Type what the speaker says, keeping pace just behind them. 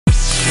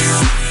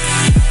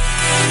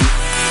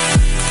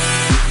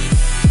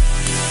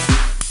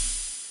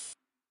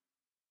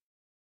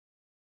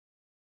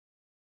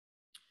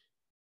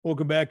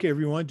Welcome back,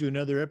 everyone, to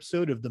another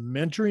episode of the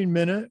Mentoring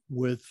Minute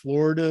with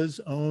Florida's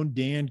own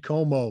Dan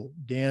Como.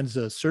 Dan's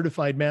a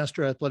certified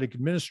master athletic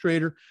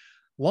administrator,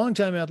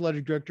 longtime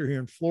athletic director here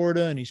in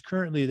Florida, and he's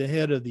currently the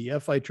head of the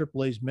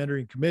FIAAA's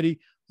mentoring committee,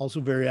 also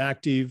very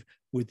active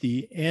with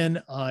the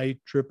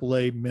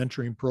NIAAA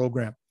mentoring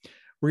program.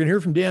 We're going to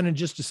hear from Dan in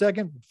just a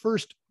second. But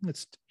first,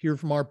 let's hear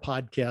from our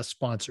podcast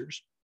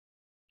sponsors.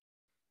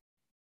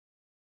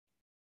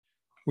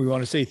 We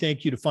want to say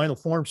thank you to Final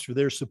Forms for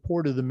their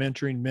support of the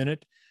Mentoring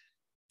Minute.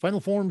 Final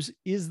Forms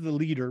is the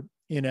leader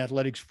in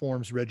athletics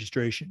forms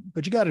registration,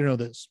 but you got to know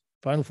this.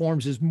 Final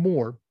Forms is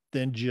more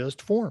than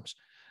just forms.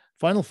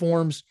 Final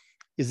Forms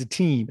is a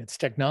team, it's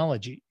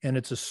technology, and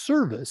it's a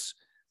service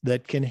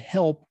that can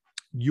help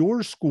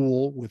your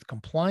school with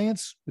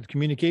compliance, with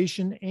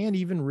communication, and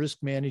even risk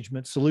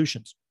management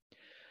solutions.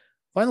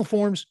 Final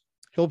Forms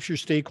helps your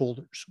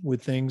stakeholders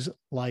with things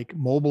like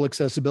mobile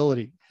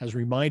accessibility, has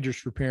reminders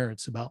for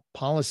parents about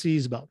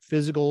policies, about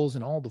physicals,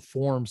 and all the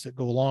forms that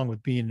go along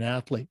with being an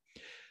athlete.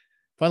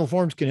 Final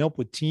Forms can help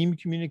with team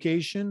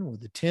communication,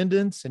 with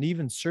attendance, and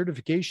even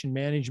certification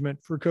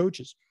management for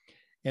coaches.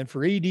 And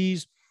for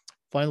ADs,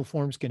 Final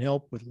Forms can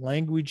help with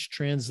language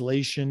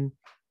translation,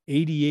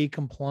 ADA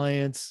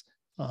compliance,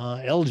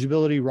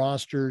 eligibility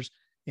rosters,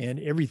 and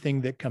everything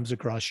that comes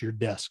across your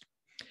desk.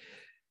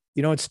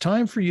 You know, it's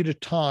time for you to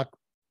talk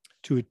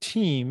to a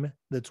team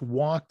that's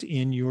walked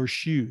in your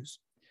shoes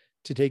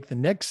to take the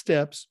next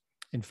steps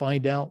and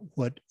find out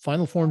what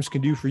Final Forms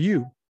can do for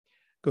you.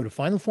 Go to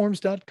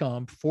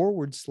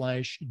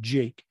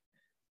finalforms.com/Jake.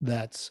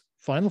 That's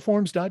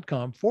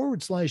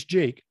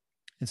finalforms.com/Jake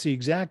and see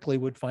exactly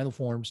what Final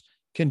Forms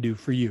can do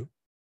for you.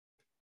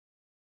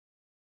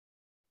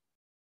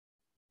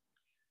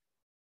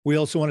 We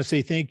also want to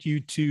say thank you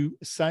to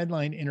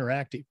Sideline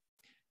Interactive.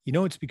 You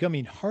know, it's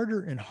becoming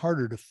harder and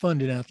harder to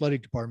fund an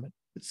athletic department,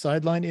 but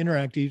Sideline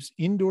Interactive's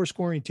indoor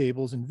scoring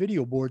tables and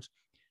video boards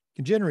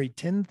can generate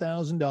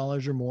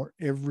 $10,000 or more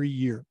every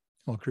year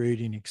while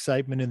creating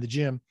excitement in the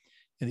gym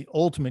and the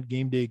ultimate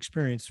game day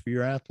experience for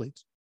your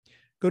athletes.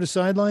 Go to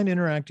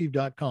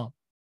sidelineinteractive.com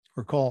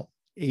or call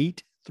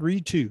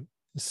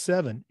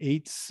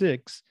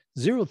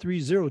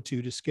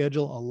 832-786-0302 to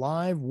schedule a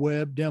live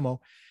web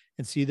demo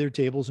and see their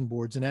tables and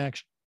boards in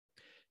action.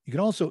 You can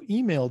also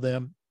email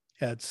them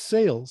at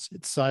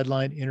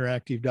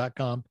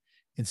sales@sidelineinteractive.com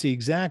and see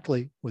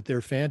exactly what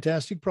their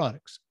fantastic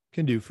products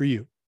can do for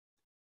you.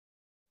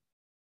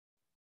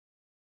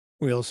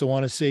 We also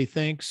want to say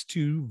thanks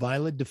to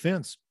Violet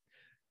Defense.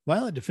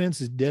 Violet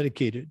Defense is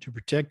dedicated to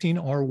protecting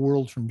our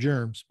world from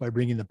germs by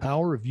bringing the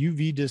power of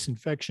UV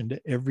disinfection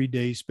to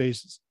everyday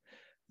spaces.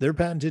 Their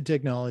patented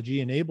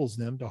technology enables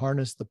them to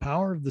harness the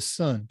power of the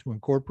sun to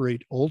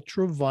incorporate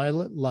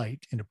ultraviolet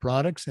light into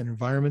products and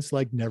environments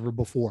like never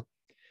before.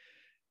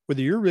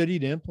 Whether you're ready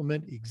to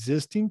implement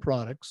existing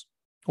products,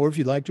 or if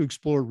you'd like to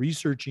explore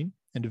researching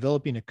and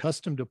developing a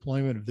custom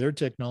deployment of their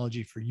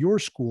technology for your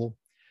school,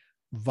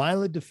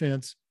 Violet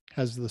Defense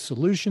has the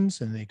solutions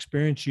and the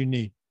experience you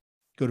need.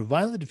 Go to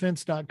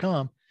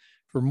violetdefense.com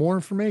for more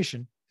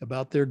information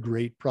about their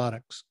great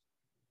products.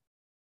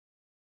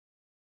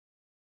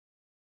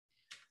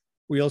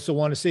 We also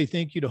want to say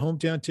thank you to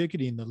Hometown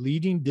Ticketing, the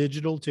leading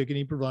digital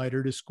ticketing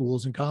provider to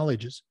schools and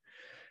colleges.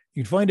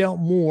 You can find out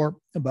more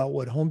about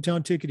what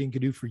Hometown Ticketing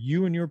can do for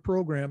you and your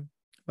program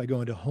by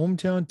going to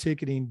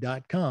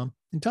hometownticketing.com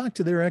and talk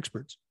to their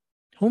experts.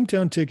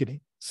 Hometown Ticketing,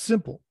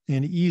 simple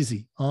and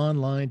easy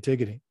online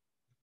ticketing.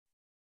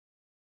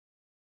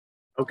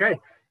 Okay.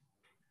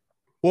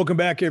 Welcome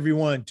back,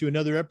 everyone, to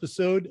another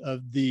episode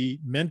of the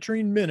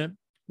Mentoring Minute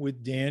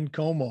with Dan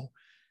Como.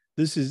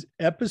 This is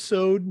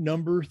episode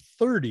number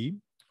 30,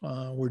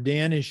 where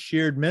Dan has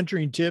shared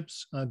mentoring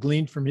tips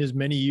gleaned from his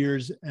many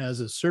years as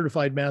a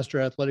certified master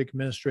athletic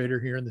administrator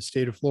here in the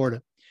state of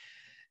Florida.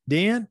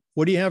 Dan,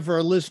 what do you have for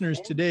our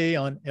listeners today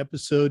on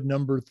episode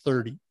number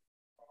 30?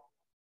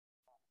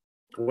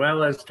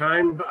 Well, as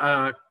time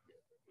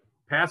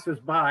passes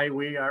by,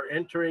 we are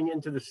entering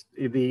into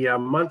the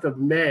month of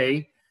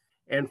May.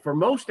 And for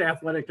most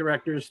athletic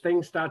directors,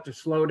 things start to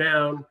slow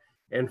down.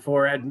 And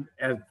for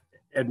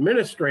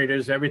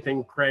administrators,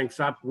 everything cranks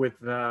up with,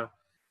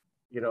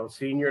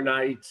 senior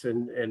nights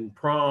and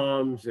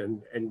proms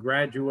and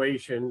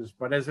graduations.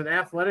 But as an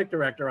athletic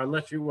director,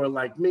 unless you were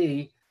like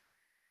me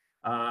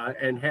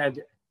and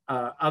had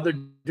other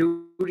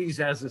duties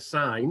as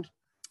assigned,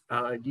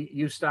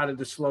 you started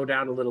to slow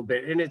down a little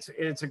bit. And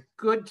it's a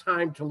good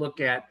time to look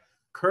at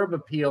curb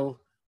appeal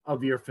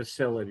of your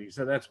facilities.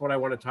 And that's what I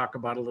want to talk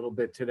about a little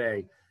bit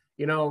today.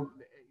 You know,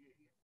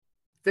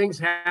 things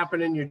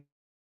happen in your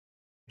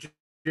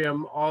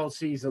gym all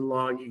season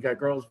long. You got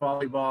girls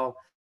volleyball,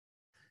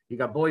 you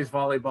got boys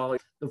volleyball.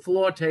 The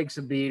floor takes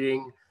a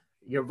beating.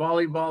 Your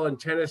volleyball and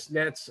tennis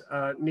nets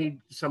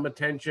need some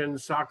attention.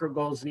 Soccer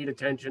goals need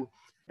attention.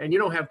 And you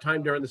don't have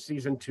time during the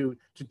season to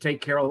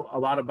take care of a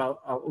lot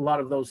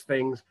of those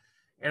things.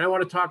 And I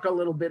want to talk a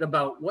little bit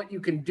about what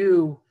you can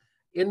do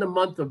in the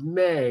month of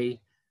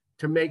May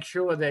to make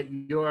sure that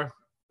your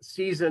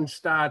season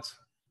starts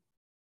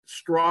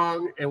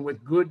strong and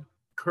with good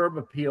curb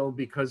appeal,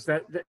 because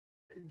that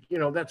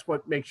that's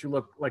what makes you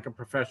look like a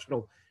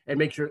professional and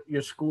makes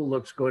your school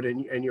looks good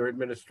and your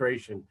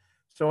administration.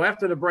 So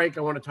after the break,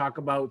 I want to talk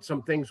about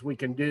some things we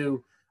can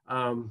do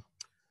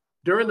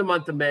during the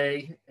month of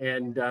May,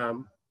 and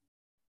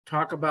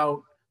talk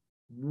about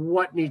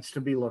what needs to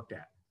be looked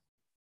at.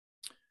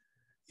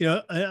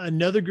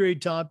 Another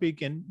great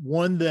topic, and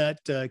one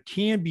that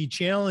can be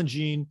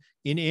challenging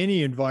in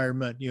any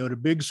environment. At a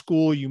big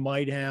school, you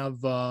might have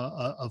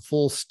a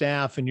full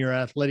staff in your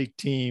athletic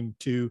team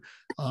to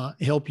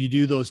help you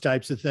do those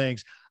types of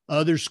things.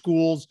 Other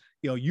schools,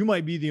 you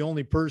might be the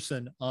only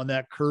person on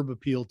that curb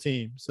appeal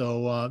team.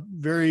 So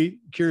very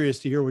curious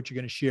to hear what you're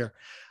going to share.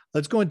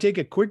 Let's go and take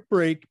a quick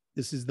break.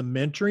 This is the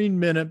Mentoring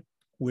Minute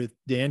with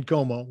Dan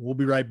Como. We'll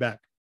be right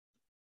back.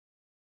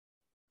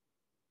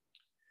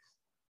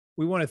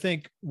 We want to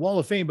thank Wall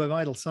of Fame by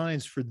Vital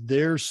Signs for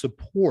their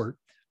support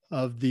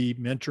of the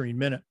Mentoring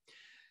Minute.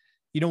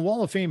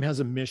 Wall of Fame has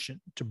a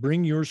mission to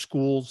bring your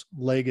school's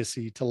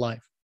legacy to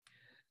life.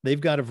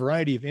 They've got a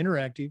variety of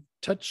interactive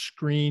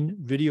touchscreen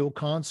video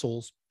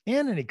consoles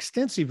and an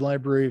extensive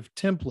library of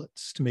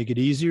templates to make it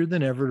easier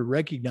than ever to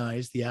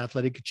recognize the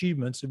athletic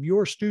achievements of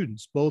your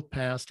students, both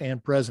past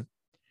and present.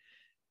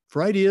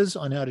 For ideas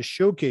on how to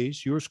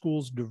showcase your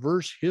school's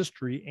diverse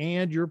history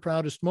and your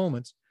proudest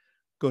moments,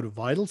 go to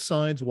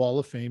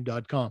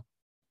vitalsignswalloffame.com.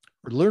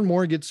 Or to learn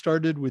more and get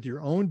started with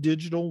your own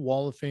digital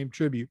Wall of Fame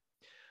tribute,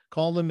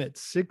 call them at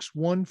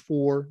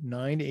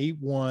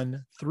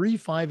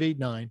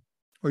 614-981-3589,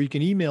 or you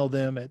can email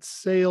them at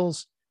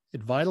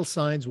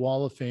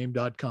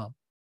sales@vitalsignswalloffame.com.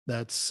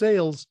 That's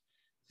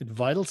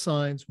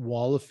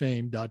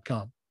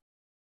sales@vitalsignswalloffame.com.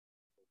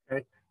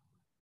 Okay.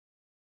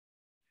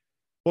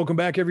 Welcome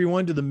back,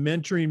 everyone, to the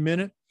Mentoring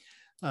Minute.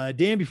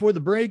 Dan, before the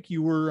break,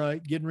 you were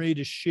getting ready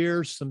to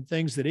share some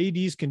things that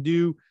ADs can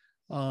do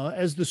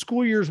as the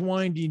school year is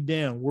winding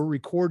down. We're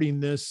recording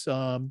this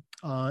in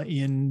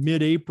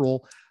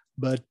mid-April,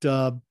 but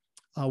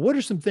what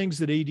are some things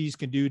that ADs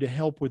can do to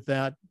help with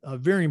that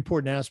very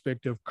important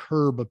aspect of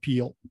curb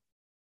appeal?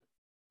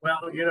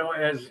 Well,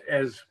 as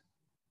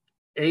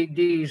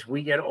ADs,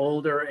 we get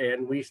older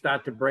and we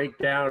start to break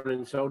down,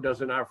 and so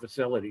doesn't our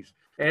facilities.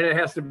 And it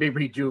has to be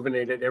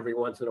rejuvenated every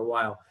once in a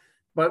while.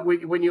 But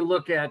when you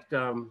look at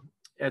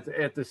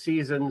the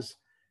seasons,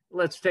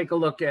 let's take a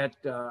look at,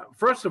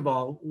 first of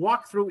all,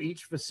 walk through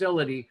each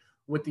facility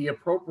with the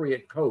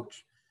appropriate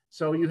coach.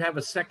 So you have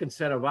a second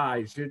set of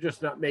eyes. You're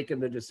just not making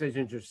the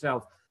decisions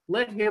yourself.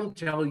 Let him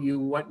tell you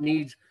what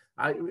needs,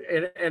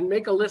 and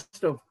make a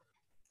list of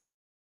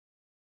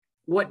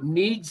what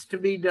needs to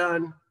be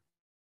done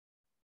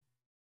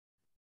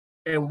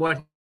and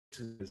what,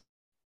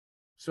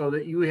 so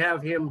that you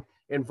have him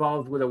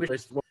involved with a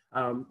list of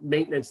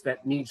maintenance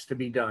that needs to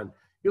be done.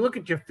 You look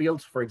at your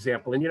fields, for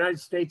example. In the United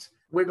States,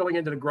 we're going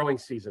into the growing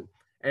season,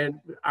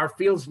 and our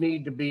fields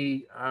need to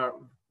be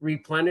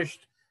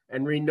replenished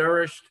and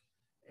renourished,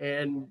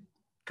 and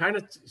kind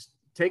of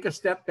take a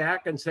step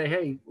back and say,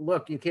 hey,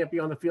 look, you can't be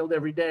on the field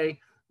every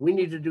day. We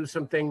need to do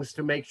some things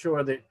to make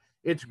sure that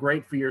it's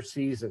great for your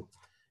season.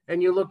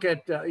 And you look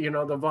at, the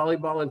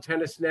volleyball and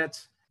tennis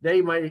nets, they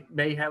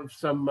may have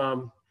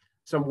some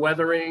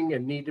weathering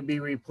and need to be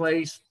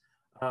replaced.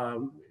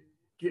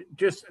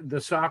 Just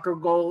the soccer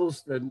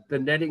goals, the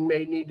netting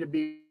may need to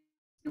be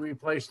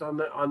replaced on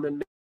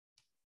the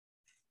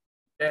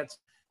nets.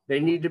 They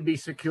need to be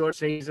secured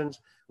seasons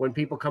when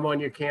people come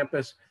on your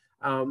campus.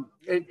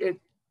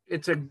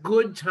 It's a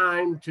good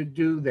time to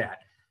do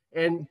that,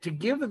 and to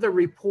give the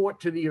report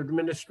to the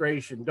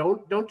administration.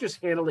 Don't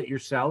just handle it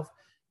yourself.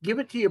 Give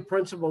it to your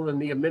principal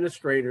and the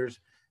administrators,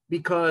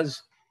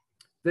 because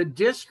the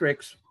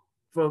districts,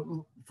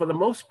 for the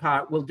most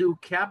part, will do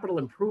capital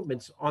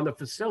improvements on the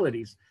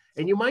facilities.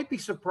 And you might be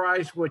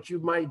surprised what you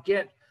might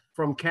get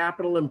from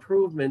capital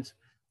improvements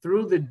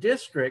through the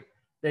district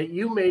that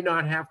you may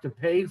not have to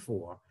pay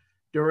for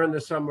during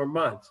the summer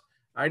months.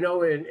 I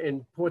know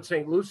in Port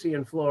St. Lucie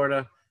in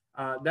Florida,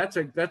 that's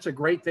a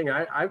great thing.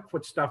 I've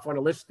put stuff on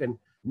a list and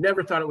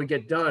never thought it would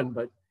get done,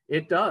 but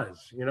it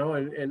does,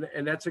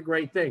 and that's a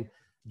great thing.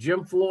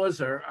 Gym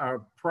floors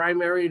are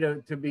primary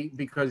to be,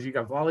 because you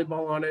got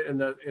volleyball on it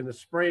in the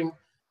spring.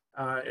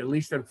 At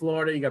least in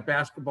Florida, you got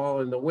basketball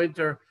in the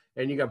winter,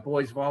 and you got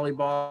boys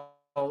volleyball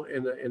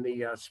in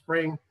the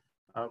spring,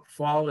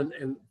 fall,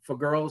 and for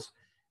girls.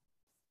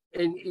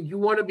 And you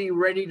want to be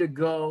ready to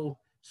go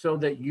so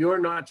that you're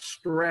not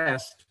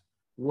stressed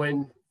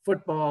when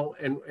football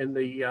and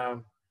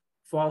the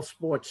fall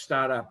sports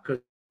start up,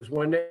 because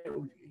when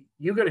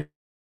you're going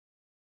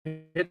to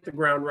hit the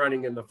ground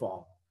running in the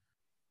fall.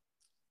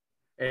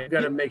 And you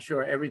got to make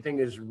sure everything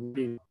is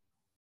ready.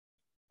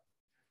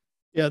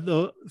 Yeah,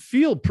 the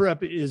field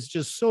prep is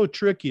just so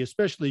tricky,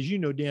 especially, as you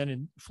know, Dan,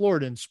 in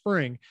Florida in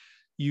spring.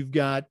 You've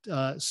got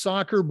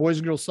soccer, boys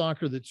and girls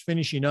soccer, that's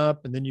finishing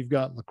up, and then you've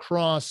got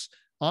lacrosse,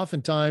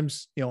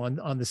 oftentimes,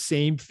 on the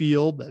same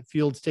field. That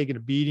field's taking a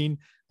beating.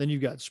 Then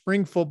you've got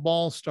spring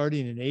football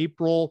starting in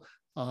April,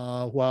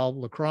 while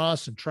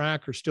lacrosse and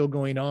track are still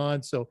going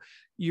on. So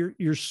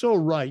you're so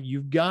right.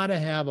 You've got to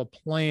have a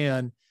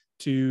plan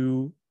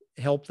to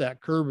help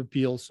that curb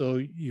appeal,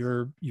 so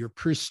your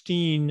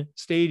pristine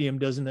stadium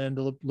doesn't end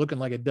up looking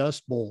like a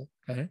dust bowl.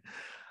 Okay.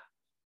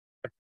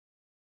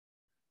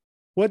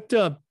 What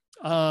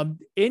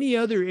any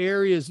other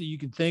areas that you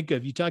can think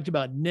of? You talked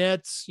about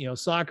nets,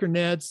 soccer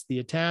nets, the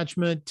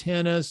attachment,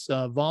 tennis,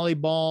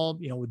 volleyball.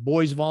 With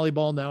boys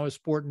volleyball now a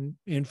sport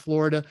in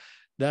Florida,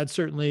 that's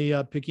certainly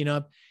picking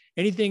up.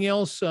 Anything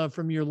else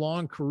from your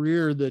long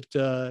career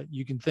that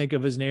you can think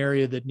of as an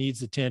area that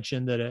needs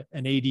attention that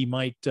an AD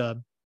might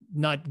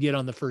not get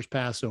on the first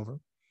pass over?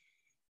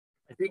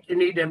 I think you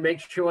need to make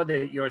sure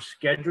that your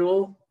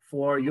schedule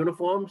for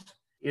uniforms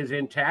is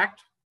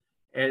intact,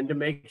 and to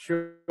make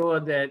sure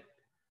that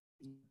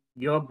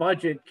your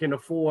budget can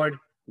afford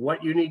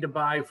what you need to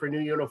buy for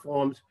new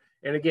uniforms.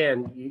 And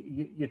again,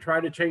 you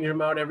try to change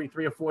them out every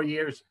 3 or 4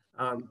 years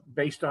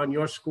based on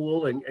your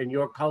school and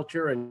your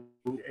culture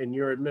and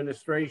your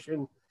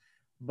administration.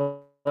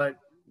 But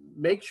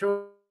make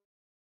sure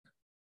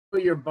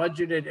you're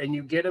budgeted and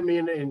you get them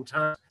in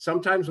time.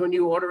 Sometimes when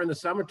you order in the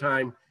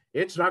summertime,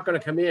 it's not going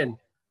to come in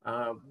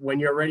when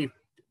you're ready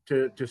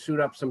to suit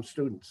up some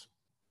students.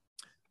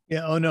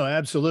 Yeah. Oh no,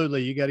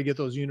 absolutely. You got to get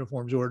those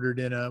uniforms ordered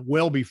in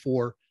well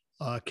before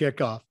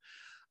kickoff.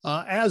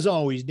 As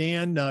always,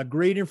 Dan,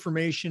 great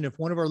information. If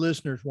one of our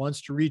listeners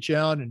wants to reach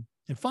out and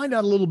find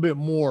out a little bit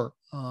more,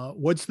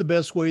 what's the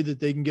best way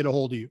that they can get a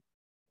hold of you?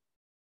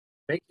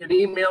 They can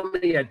email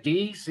me at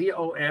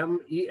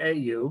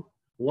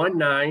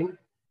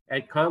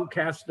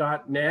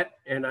dcomeau19@comcast.net.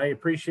 And I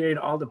appreciate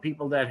all the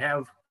people that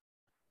have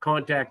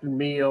contacted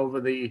me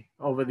over the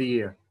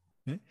year.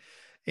 Okay.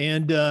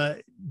 And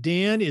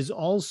Dan is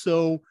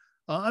also,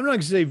 I'm not going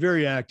to say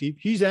very active.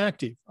 He's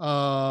active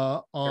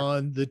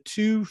on the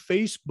 2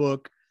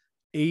 Facebook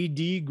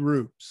AD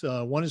groups.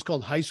 One is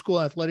called High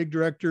School Athletic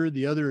Director.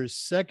 The other is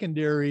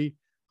Secondary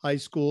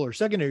School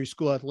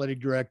Athletic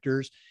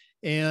Directors.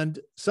 And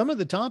some of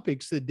the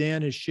topics that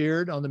Dan has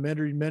shared on the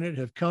Mentoring Minute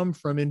have come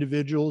from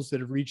individuals that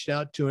have reached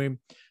out to him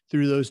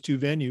through those 2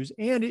 venues.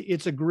 And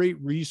it's a great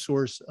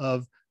resource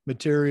of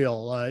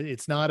material.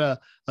 It's not a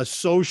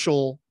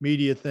social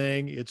media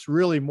thing. It's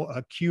really more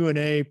a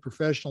Q&A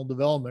professional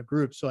development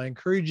group. So I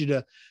encourage you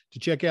to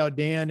check out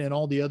Dan and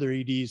all the other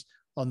ADs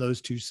on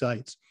those 2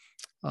 sites.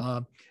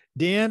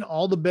 Dan,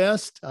 all the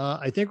best.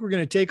 I think we're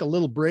going to take a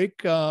little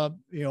break, for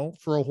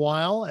a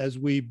while as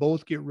we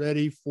both get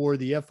ready for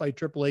the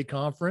FIAAA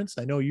conference.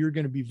 I know you're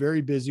going to be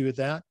very busy with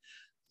that.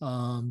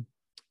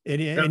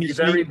 Be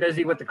very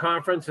busy with the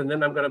conference, and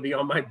then I'm going to be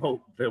on my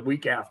boat the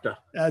week after.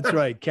 That's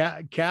right.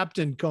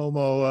 Captain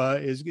Como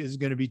is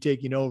going to be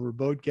taking over,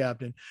 boat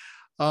captain.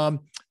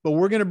 But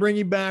we're going to bring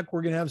you back.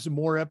 We're going to have some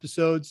more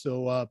episodes.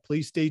 So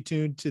please stay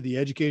tuned to the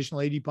Educational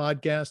AD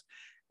podcast.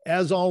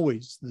 As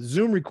always, the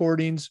Zoom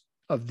recordings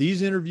of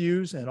these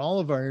interviews and all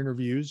of our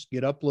interviews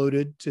get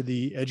uploaded to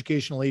the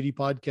Educational AD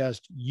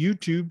podcast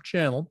YouTube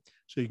channel,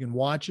 so you can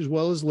watch as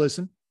well as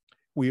listen.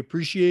 We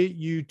appreciate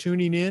you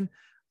tuning in.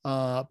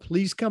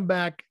 Please come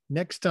back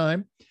next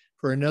time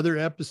for another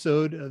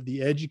episode of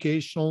the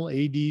Educational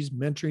AD's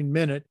Mentoring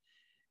Minute.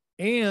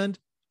 And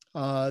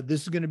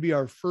this is going to be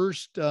our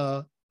first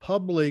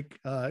public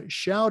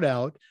shout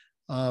out.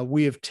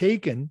 We have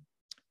taken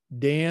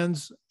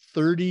Dan's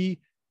 30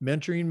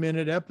 Mentoring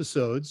Minute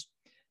episodes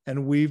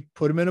and we've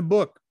put them in a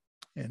book,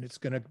 and it's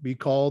going to be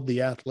called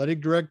The Athletic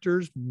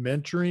Director's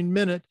Mentoring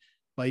Minute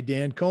by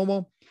Dan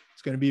Como.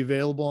 It's going to be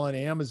available on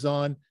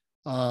Amazon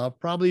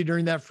probably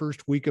during that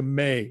first week of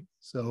May.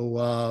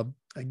 So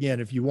again,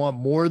 if you want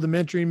more of the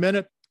Mentoring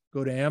Minute,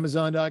 go to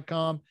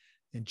Amazon.com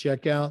and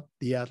check out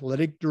The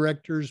Athletic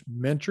Director's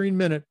Mentoring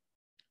Minute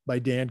by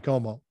Dan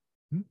Como.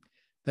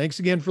 Thanks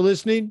again for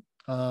listening.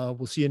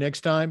 We'll see you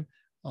next time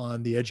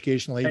on the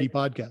Educational AD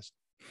podcast.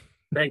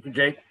 Thank you,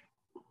 Jake.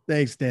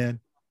 Thanks, Dan.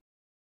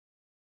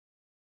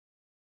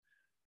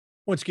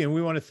 Once again,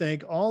 we want to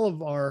thank all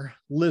of our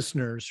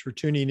listeners for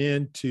tuning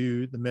in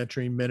to the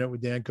Mentoring Minute with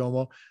Dan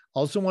Como.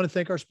 Also want to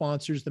thank our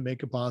sponsors that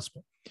make it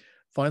possible.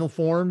 Final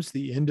Forms,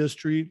 the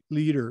industry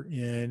leader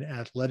in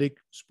athletic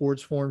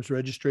sports forms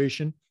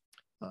registration.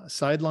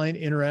 Sideline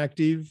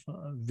Interactive,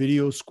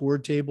 video score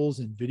tables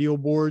and video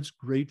boards,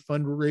 great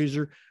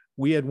fundraiser.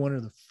 We had one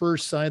of the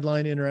first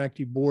Sideline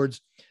Interactive boards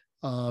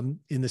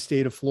in the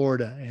state of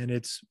Florida, and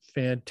it's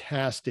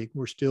fantastic.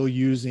 We're still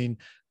using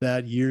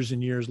that years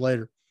and years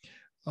later.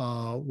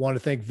 Want to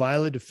thank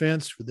Violet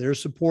Defense for their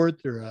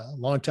support. They're a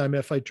longtime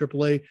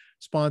FIAAA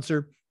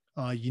sponsor.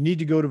 You need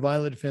to go to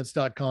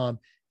violetdefense.com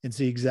and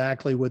see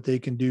exactly what they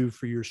can do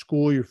for your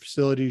school, your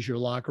facilities, your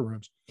locker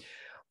rooms.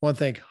 Want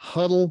to thank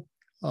Huddle.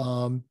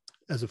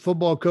 As a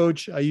football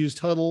coach, I used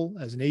Huddle.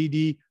 As an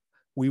AD,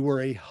 we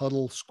were a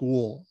Huddle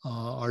school.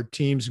 Our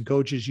teams and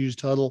coaches used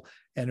Huddle,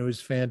 and it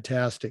was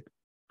fantastic.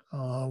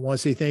 I want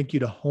to say thank you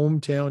to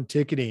Hometown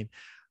Ticketing.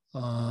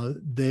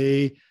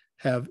 They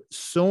have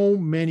so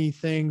many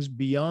things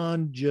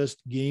beyond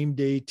just game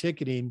day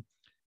ticketing.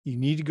 You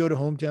need to go to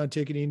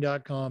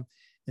hometownticketing.com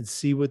and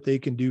see what they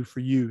can do for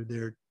you.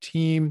 Their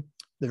team,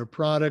 their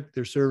product,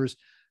 their service,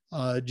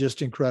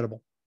 just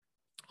incredible.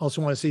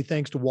 Also want to say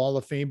thanks to Wall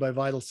of Fame by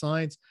Vital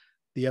Signs.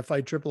 the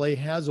FIAAA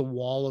has a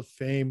Wall of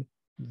Fame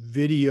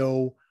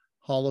video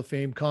Hall of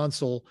Fame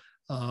console.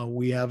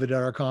 We have it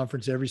at our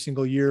conference every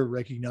single year,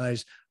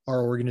 recognize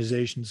our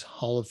organization's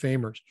Hall of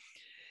Famers.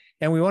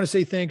 And we want to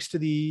say thanks to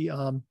the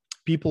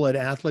people at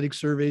Athletic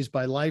Surveys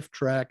by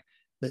Lifetrack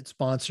that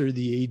sponsor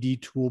the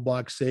AD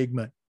Toolbox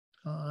segment.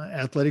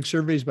 Athletic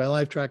Surveys by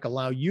Lifetrack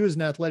allow you as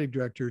an athletic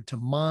director to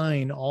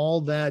mine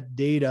all that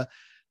data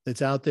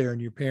that's out there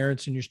and your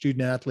parents and your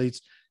student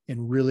athletes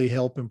and really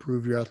help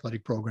improve your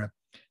athletic program.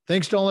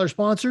 Thanks to all our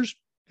sponsors.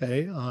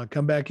 Okay,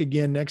 come back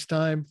again next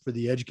time for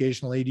the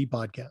Educational AD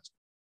Podcast.